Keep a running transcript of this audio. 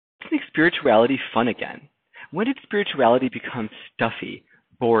spirituality fun again? When did spirituality become stuffy,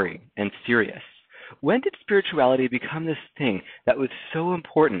 boring, and serious? When did spirituality become this thing that was so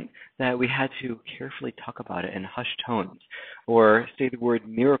important that we had to carefully talk about it in hushed tones or say the word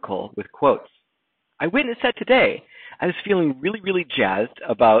miracle with quotes? I witnessed that today. I was feeling really, really jazzed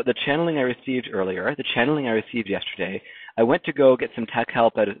about the channeling I received earlier, the channeling I received yesterday. I went to go get some tech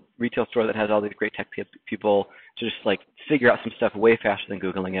help at a retail store that has all these great tech people to just like figure out some stuff way faster than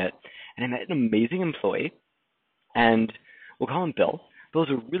Googling it. And I met an amazing employee, and we'll call him Bill. Bill's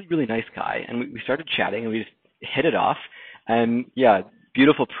a really, really nice guy, and we started chatting, and we just hit it off. And yeah,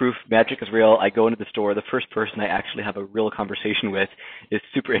 beautiful proof, magic is real. I go into the store. The first person I actually have a real conversation with is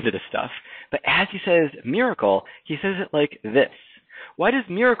super into this stuff. But as he says miracle, he says it like this. Why does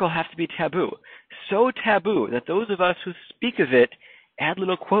miracle have to be taboo? So taboo that those of us who speak of it add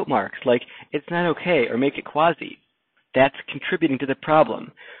little quote marks like it's not okay or make it quasi. That's contributing to the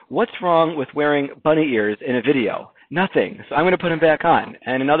problem. What's wrong with wearing bunny ears in a video? Nothing. So I'm going to put them back on.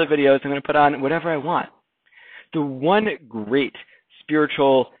 And in other videos, I'm going to put on whatever I want. The one great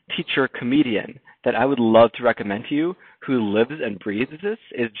spiritual teacher comedian that I would love to recommend to you who lives and breathes this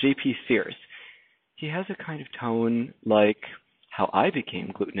is J.P. Sears. He has a kind of tone like how I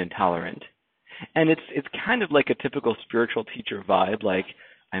became gluten intolerant. And it's kind of like a typical spiritual teacher vibe, like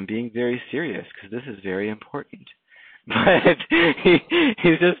I'm being very serious because this is very important. But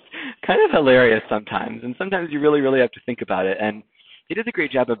he's just kind of hilarious sometimes, and sometimes you really, really have to think about it. And he does a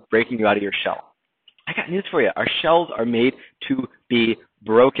great job of breaking you out of your shell. I got news for you. Our shells are made to be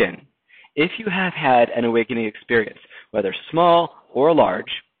broken. If you have had an awakening experience, whether small or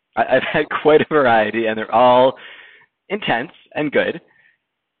large, I've had quite a variety, and they're all intense and good,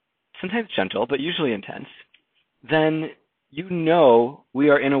 sometimes gentle, but usually intense, then you know we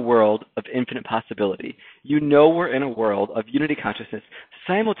are in a world of infinite possibility. You know we're in a world of unity consciousness,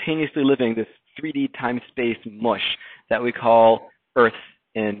 simultaneously living this 3D time-space mush that we call Earth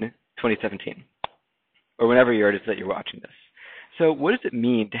in 2017, or whenever year it is that you're watching this. So what does it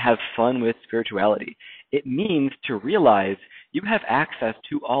mean to have fun with spirituality? It means to realize you have access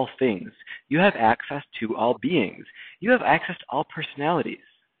to all things. You have access to all beings. You have access to all personalities.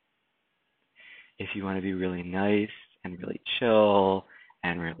 If you want to be really nice and really chill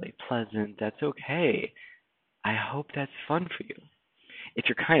and really pleasant, that's okay. I hope that's fun for you. If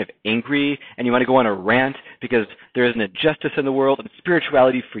you're kind of angry and you want to go on a rant because there is an injustice in the world and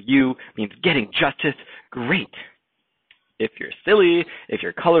spirituality for you means getting justice, great. If you're silly, if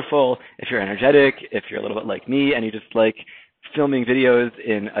you're colorful, if you're energetic, if you're a little bit like me and you just like filming videos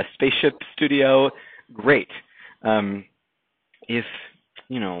in a spaceship studio, great. If,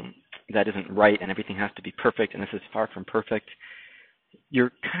 that isn't right and everything has to be perfect and this is far from perfect,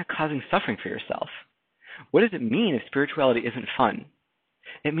 you're kind of causing suffering for yourself. What does it mean if spirituality isn't fun?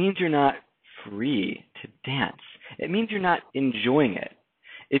 It means you're not free to dance. It means you're not enjoying it.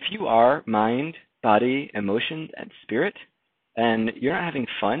 If you are mind, body, emotions, and spirit, and you're not having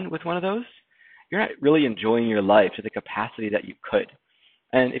fun with one of those, you're not really enjoying your life to the capacity that you could.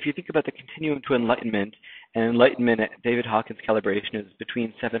 And if you think about the continuum to enlightenment, and enlightenment at David Hawkins' calibration is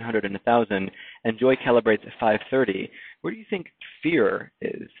between 700 and 1,000, and joy calibrates at 530, where do you think fear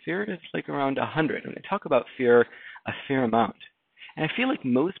is? Fear is like around 100. When they talk about fear, a fair amount. And I feel like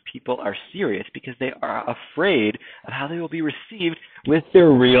most people are serious because they are afraid of how they will be received with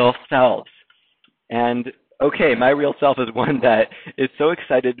their real selves. And okay, my real self is one that is so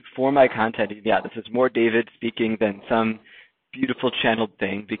excited for my content. Yeah, this is more David speaking than some beautiful channeled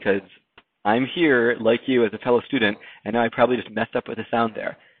thing because I'm here like you as a fellow student, and now I probably just messed up with the sound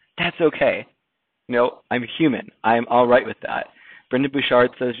there. That's okay. I'm human. I'm all right with that. Brendan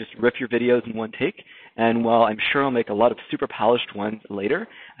Bouchard says just rip your videos in one take, and while I'm sure I'll make a lot of super polished ones later,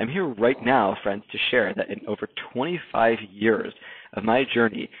 I'm here right now, friends, to share that in over 25 years of my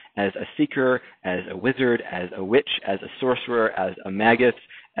journey as a seeker, as a wizard, as a witch, as a sorcerer, as a magus,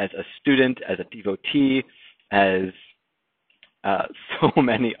 as a student, as a devotee, as so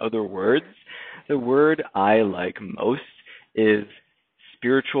many other words, the word I like most is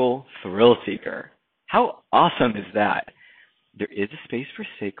spiritual thrill seeker. How awesome is that? There is a space for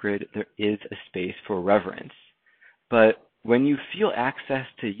sacred, there is a space for reverence. But when you feel access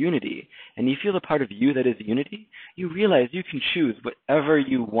to unity, and you feel the part of you that is unity, you realize you can choose whatever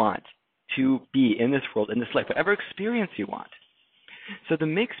you want to be in this world, in this life, whatever experience you want. So to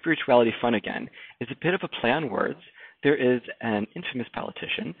make spirituality fun again is a bit of a play on words. There is an infamous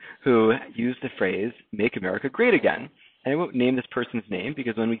politician who used the phrase, make America great again. And I won't name this person's name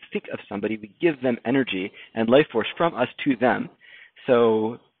because when we think of somebody, we give them energy and life force from us to them.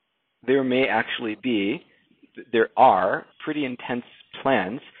 So there are pretty intense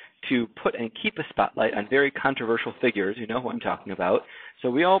plans to put and keep a spotlight on very controversial figures. You know who I'm talking about. So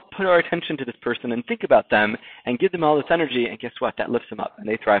we all put our attention to this person and think about them and give them all this energy, and guess what? That lifts them up, and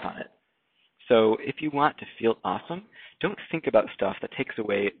they thrive on it. So if you want to feel awesome, don't think about stuff that takes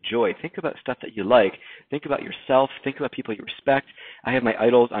away joy. Think about stuff that you like. Think about yourself. Think about people you respect. I have my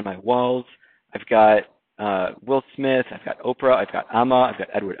idols on my walls. I've got Will Smith. I've got Oprah. I've got Amma. I've got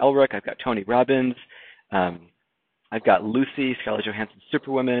Edward Elric. I've got Tony Robbins. I've got Lucy, Scarlett Johansson's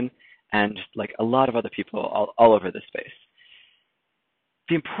Superwoman, and just like a lot of other people all over this space.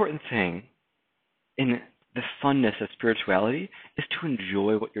 The important thing in the funness of spirituality is to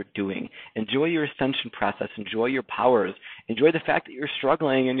enjoy what you're doing. Enjoy your ascension process. Enjoy your powers. Enjoy the fact that you're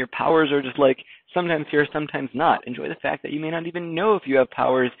struggling and your powers are just like sometimes here, sometimes not. Enjoy the fact that you may not even know if you have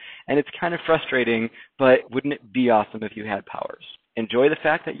powers, and it's kind of frustrating, but wouldn't it be awesome if you had powers? Enjoy the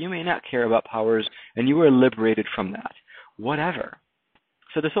fact that you may not care about powers and you are liberated from that. Whatever.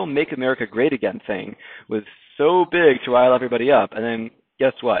 So this whole Make America Great Again thing was so big to rile everybody up, and then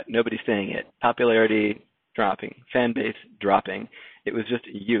guess what? Nobody's saying it. Popularity dropping, fan base dropping. It was just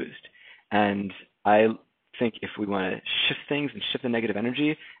used. And I think if we want to shift things and shift the negative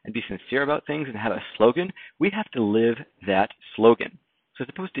energy and be sincere about things and have a slogan, we have to live that slogan. So as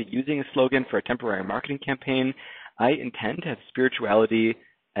opposed to using a slogan for a temporary marketing campaign, I intend to have spirituality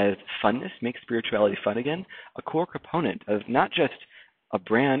as funness, make spirituality fun again, a core component of not just a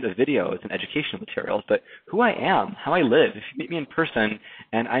brand of videos and educational materials, but who I am, how I live. If you meet me in person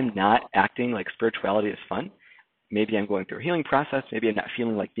and I'm not acting like spirituality is fun, maybe I'm going through a healing process, maybe I'm not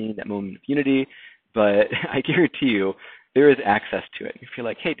feeling like being in that moment of unity, but I guarantee you there is access to it. If you're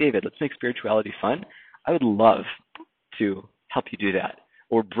like, hey, David, let's make spirituality fun, I would love to help you do that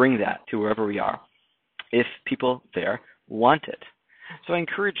or bring that to wherever we are if people there want it. So I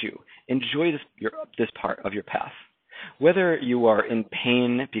encourage you, enjoy this part of your path. Whether you are in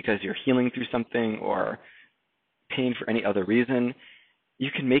pain because you're healing through something or pain for any other reason,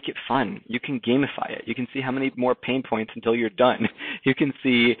 you can make it fun. You can gamify it. You can see how many more pain points until you're done. You can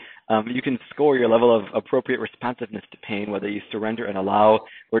see, you can score your level of appropriate responsiveness to pain, whether you surrender and allow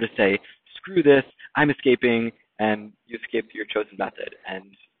or to say, screw this, I'm escaping, and you escape through your chosen method. And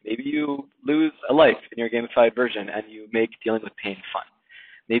maybe you lose a life in your gamified version and you make dealing with pain fun.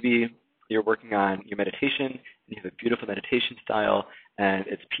 Maybe you're working on your meditation and you have a beautiful meditation style and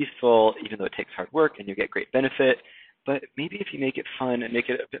it's peaceful even though it takes hard work and you get great benefit. But maybe if you make it fun and make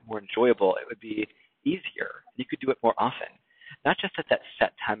it a bit more enjoyable, it would be easier. You could do it more often. Not just at that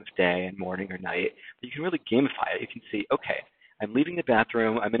set time of day and morning or night, but you can really gamify it. You can see, okay, I'm leaving the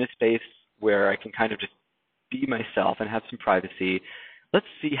bathroom. I'm in a space where I can kind of just be myself and have some privacy. Let's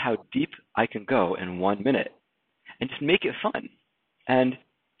see how deep I can go in 1 minute and just make it fun. And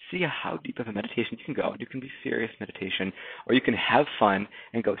see how deep of a meditation you can go. You can be serious meditation, or you can have fun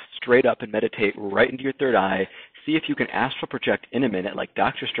and go straight up and meditate right into your third eye. See if you can astral project in a minute like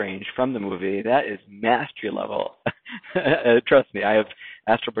Doctor Strange from the movie. That is mastery level. Trust me, I have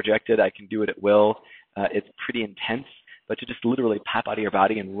astral projected. I can do it at will. It's pretty intense, but to just literally pop out of your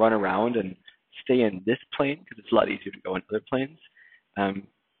body and run around and stay in this plane, because it's a lot easier to go in other planes,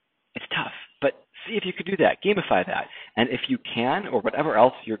 it's tough. But see if you could do that. Gamify that. And if you can, or whatever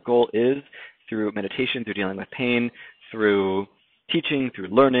else your goal is, through meditation, through dealing with pain, through teaching, through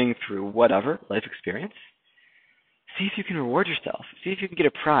learning, through whatever, life experience, see if you can reward yourself. See if you can get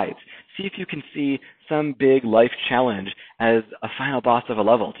a prize. See if you can see some big life challenge as a final boss of a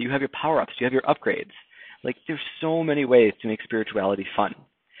level. Do you have your power-ups? Do you have your upgrades? Like, there's so many ways to make spirituality fun.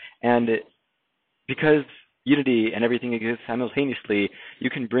 And because unity and everything exists simultaneously, you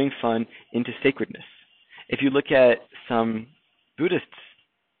can bring fun into sacredness. If you look at some Buddhists,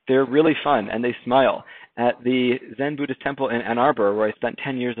 they're really fun and they smile. At the Zen Buddhist temple in Ann Arbor, where I spent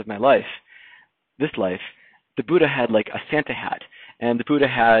 10 years of my life, the Buddha had like a Santa hat and the Buddha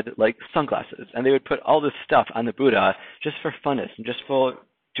had like sunglasses, and they would put all this stuff on the Buddha just for funness and just for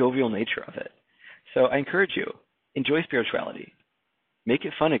jovial nature of it. So I encourage you, enjoy spirituality. Make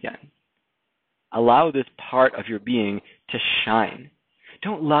it fun again. Allow this part of your being to shine.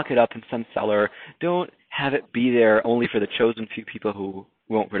 Don't lock it up in some cellar. Don't have it be there only for the chosen few people who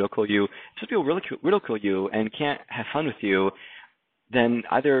won't ridicule you. If people ridicule you and can't have fun with you, then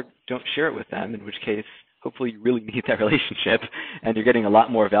either don't share it with them, in which case hopefully you really need that relationship and you're getting a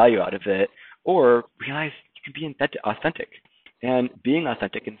lot more value out of it, or realize you can be authentic. And being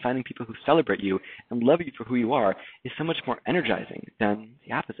authentic and finding people who celebrate you and love you for who you are is so much more energizing than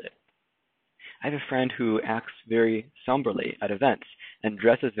the opposite. I have a friend who acts very somberly at events and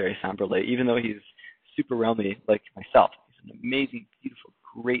dresses very somberly, even though he's super realmy like myself. He's an amazing, beautiful,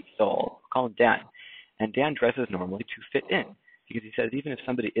 great soul. I'll call him Dan. And Dan dresses normally to fit in. because he says even if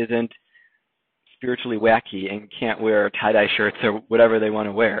somebody isn't spiritually wacky and can't wear tie-dye shirts or whatever they want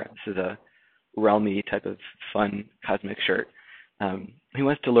to wear, this is a realmy type of fun cosmic shirt. He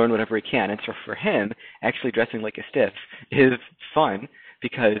wants to learn whatever he can. And so for him, actually dressing like a stiff is fun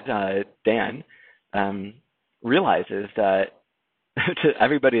because Dan realizes that to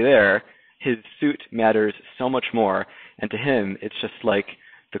everybody there, his suit matters so much more. And to him, it's just like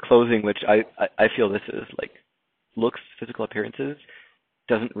the clothing, which I feel this is like looks, physical appearances,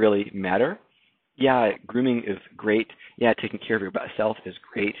 doesn't really matter. Yeah, grooming is great. Yeah, taking care of yourself is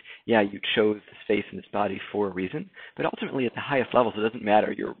great. Yeah, you chose this face and this body for a reason. But ultimately, at the highest levels, it doesn't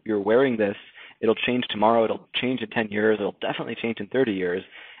matter. You're wearing this. It'll change tomorrow. It'll change in 10 years. It'll definitely change in 30 years.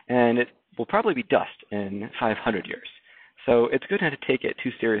 And it will probably be dust in 500 years. So it's good not to take it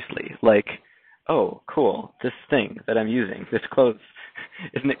too seriously. Like, oh, cool, this thing that I'm using, this clothes,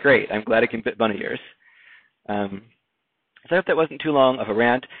 isn't it great? I'm glad it can fit bunny ears. So I hope that wasn't too long of a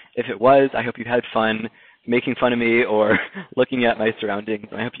rant. If it was, I hope you had fun making fun of me or looking at my surroundings.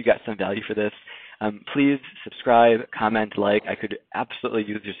 I hope you got some value for this. Please subscribe, comment, like. I could absolutely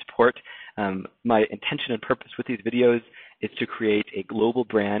use your support. My intention and purpose with these videos is to create a global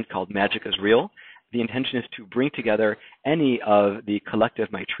brand called Magic is Real. The intention is to bring together any of the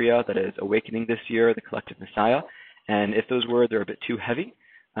collective Maitreya that is awakening this year, the collective Messiah. And if those words are a bit too heavy,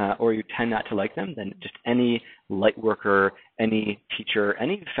 or you tend not to like them, then just any light worker, any teacher,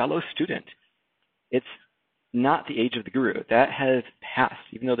 any fellow student. It's not the age of the guru. That has passed,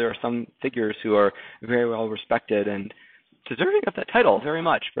 even though there are some figures who are very well respected and deserving of that title very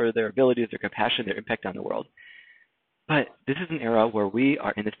much for their abilities, their compassion, their impact on the world. But this is an era where we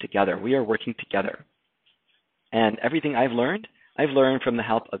are in this together. We are working together. And everything I've learned from the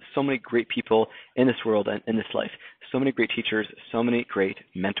help of so many great people in this world and in this life. So many great teachers, so many great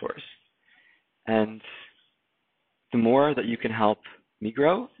mentors. And the more that you can help me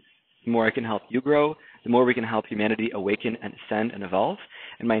grow, the more I can help you grow, the more we can help humanity awaken and ascend and evolve.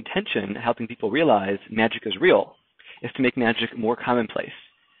 And my intention, helping people realize magic is real, is to make magic more commonplace.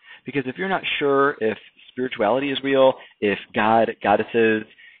 Because if you're not sure if spirituality is real, if God, goddesses,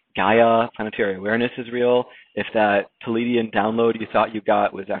 Gaia, planetary awareness is real, if that Palladian download you thought you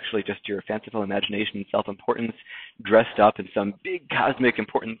got was actually just your fanciful imagination and self-importance dressed up in some big cosmic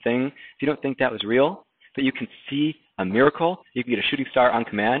important thing, if you don't think that was real, but you can see a miracle, you can get a shooting star on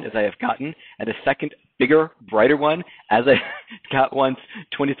command, as I have gotten, and a second, bigger, brighter one, as I got once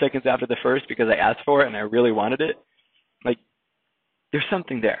 20 seconds after the first because I asked for it and I really wanted it, like, there's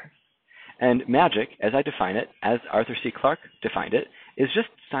something there. And magic, as I define it, as Arthur C. Clarke defined it, is just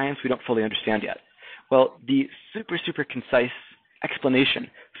science we don't fully understand yet. Well, the super, super concise explanation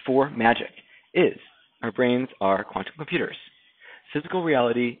for magic is our brains are quantum computers. Physical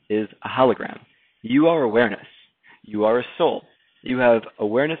reality is a hologram. You are awareness. You are a soul. You have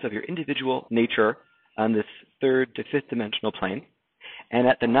awareness of your individual nature on this third to fifth dimensional plane. And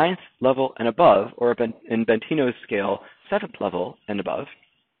at the ninth level and above, or in Bentino's scale, seventh level and above,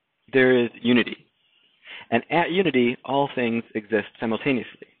 there is unity. And at unity, all things exist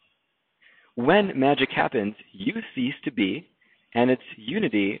simultaneously. When magic happens, you cease to be, and it's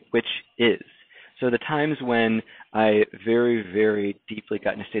unity which is. So the times when I very, very deeply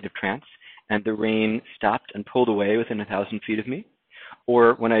got in a state of trance, and the rain stopped and pulled away within 1,000 feet of me,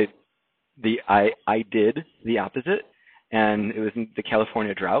 or when I did the opposite, and it was in the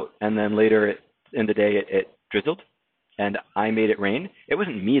California drought, and then later in the day it drizzled, and I made it rain. It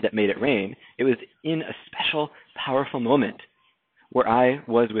wasn't me that made it rain. It was in a special, powerful moment where I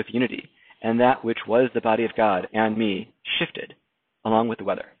was with unity, and that which was the body of God and me shifted along with the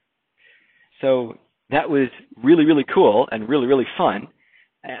weather. So that was really, really cool and really, really fun,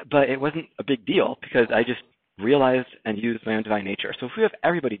 but it wasn't a big deal because I just realized and used my own divine nature. So if we have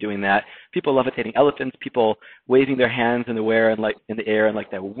everybody doing that, people levitating elephants, people waving their hands in the air and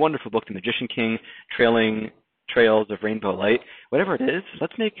like that wonderful book, The Magician King, trailing trails of rainbow light, whatever it is,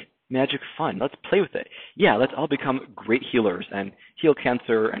 let's make magic fun. Let's play with it. Yeah, let's all become great healers and heal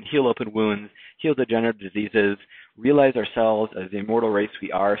cancer and heal open wounds, heal degenerative diseases, realize ourselves as the immortal race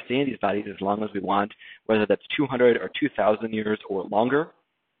we are, stay in these bodies as long as we want, whether that's 200 or 2,000 years or longer.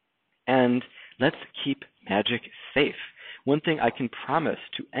 And let's keep magic safe. One thing I can promise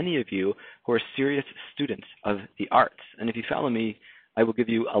to any of you who are serious students of the arts, and if you follow me, I will give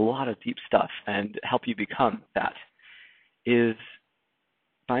you a lot of deep stuff and help you become that, is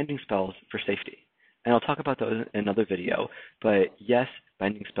binding spells for safety. And I'll talk about those in another video, but yes,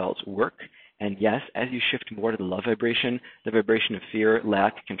 binding spells work, and yes, as you shift more to the love vibration, the vibration of fear,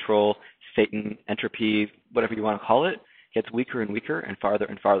 lack, control, Satan, entropy, whatever you want to call it, gets weaker and weaker and farther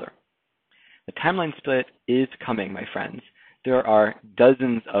and farther. The timeline split is coming, my friends. There are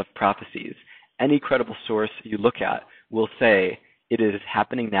dozens of prophecies. Any credible source you look at will say it is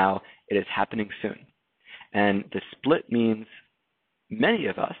happening now, it is happening soon. And the split means many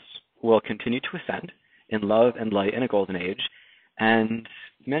of us will continue to ascend in love and light in a golden age, and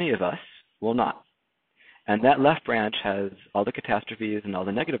many of us will not. And that left branch has all the catastrophes and all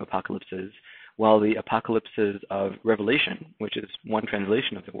the negative apocalypses, while the apocalypses of Revelation, which is one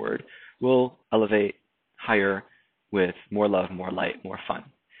translation of the word, will elevate higher with more love, more light, more fun.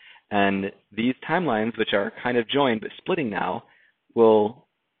 And these timelines, which are kind of joined but splitting now, will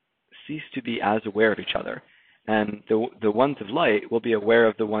cease to be as aware of each other. And the ones of light will be aware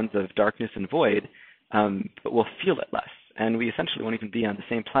of the ones of darkness and void, but will feel it less. And we essentially won't even be on the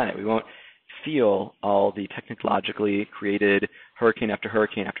same planet. We won't feel all the technologically created hurricane after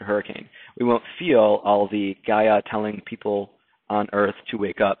hurricane after hurricane. We won't feel all the Gaia telling people on Earth to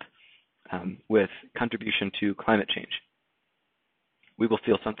wake up with contribution to climate change. We will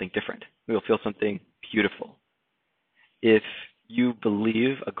feel something different. We will feel something beautiful. If you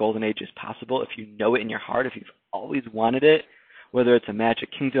believe a golden age is possible, if you know it in your heart, if you've always wanted it, whether it's a magic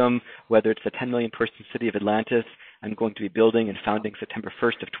kingdom, whether it's the 10 million person city of Atlantis I'm going to be building and founding September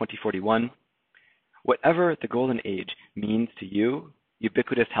 1st of 2041, whatever the golden age means to you,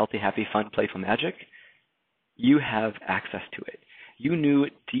 ubiquitous, healthy, happy, fun, playful magic, you have access to it. You knew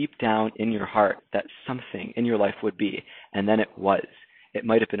deep down in your heart that something in your life would be, and then it was. It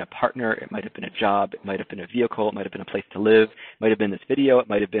might have been a partner, it might have been a job, it might have been a vehicle, it might have been a place to live, it might have been this video, it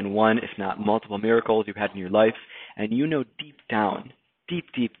might have been one, if not multiple miracles you had in your life, and you know deep down,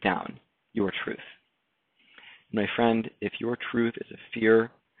 your truth. My friend, if your truth is a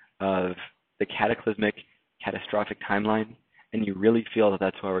fear of the cataclysmic, catastrophic timeline, and you really feel that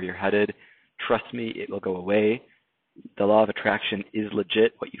that's where you're headed, trust me, it will go away. The law of attraction is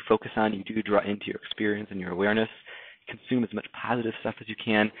legit. What you focus on, you do draw into your experience and your awareness. Consume as much positive stuff as you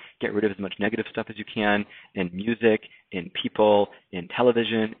can. Get rid of as much negative stuff as you can in music, in people, in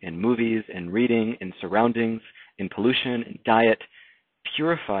television, in movies, in reading, in surroundings, in pollution, in diet.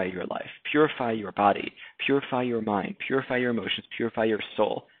 Purify your life. Purify your body. Purify your mind. Purify your emotions. Purify your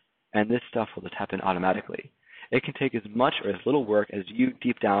soul. And this stuff will just happen automatically. It can take as much or as little work as you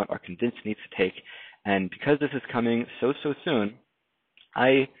deep down are convinced it needs to take. And because this is coming so soon,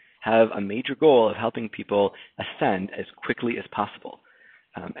 I have a major goal of helping people ascend as quickly as possible.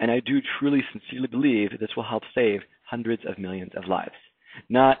 And I do truly, sincerely believe that this will help save hundreds of millions of lives.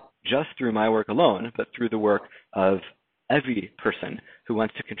 Not just through my work alone, but through the work of every person who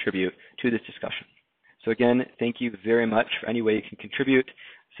wants to contribute to this discussion. So again, thank you very much for any way you can contribute.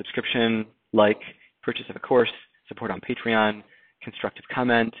 Subscription, like, purchase of a course, support on Patreon, constructive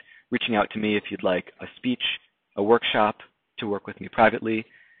comment, reaching out to me if you'd like a speech, a workshop, to work with me privately.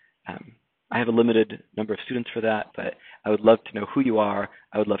 I have a limited number of students for that, but I would love to know who you are.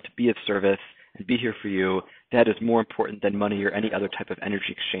 I would love to be of service and be here for you. That is more important than money or any other type of energy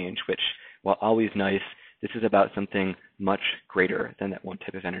exchange, which, while always nice, this is about something much greater than that one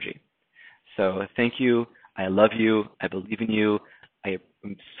type of energy. So thank you. I love you. I believe in you. I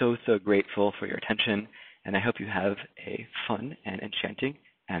am so grateful for your attention, and I hope you have a fun and enchanting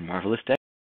and marvelous day.